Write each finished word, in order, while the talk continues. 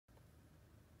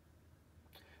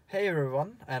Hey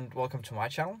everyone, and welcome to my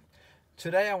channel.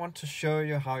 Today I want to show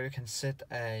you how you can set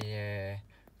a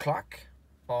clock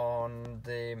on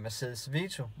the Mercedes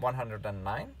Vito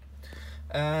 109,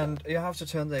 and you have to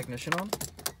turn the ignition on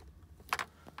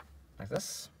like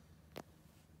this,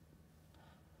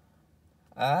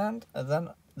 and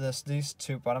then there's these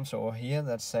two buttons over here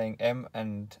that's saying M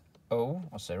and O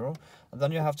or 0, and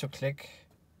then you have to click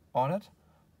on it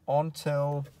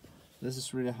until this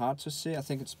is really hard to see. I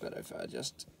think it's better if I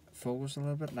just focus a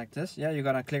little bit like this. Yeah, you're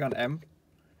gonna click on M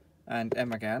and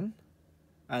M again,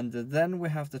 and then we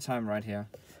have the time right here,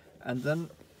 and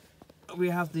then we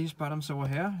have these buttons over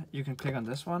here. You can click on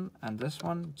this one and this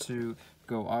one to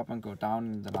go up and go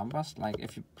down in the numbers. Like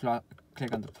if you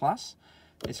click on the plus,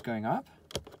 it's going up,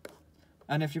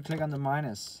 and if you click on the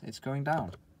minus, it's going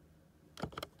down.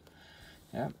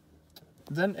 Yeah.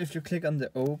 Then if you click on the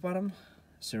O button,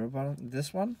 0 button,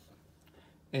 this one,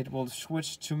 it will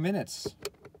switch to minutes.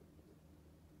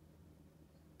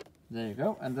 There you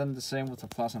go, and then the same with the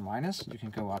plus and minus. You can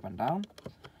go up and down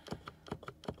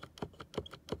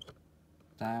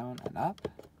and up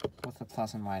with the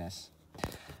plus and minus.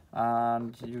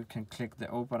 And you can click the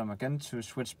O button again to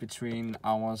switch between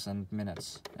hours and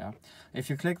minutes. Yeah. If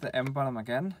you click the M button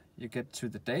again, you get to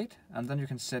the date, and then you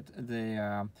can set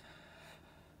the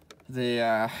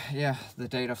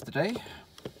date of the day.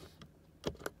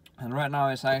 And right now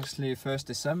it's actually 1st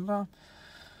December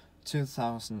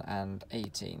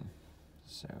 2018.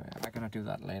 So I'm gonna do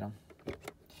that later.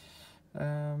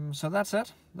 So that's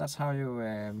it. That's how you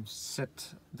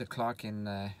set the clock in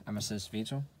a Mercedes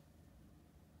Vito.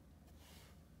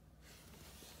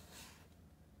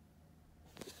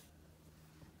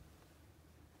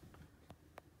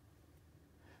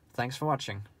 Thanks for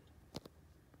watching.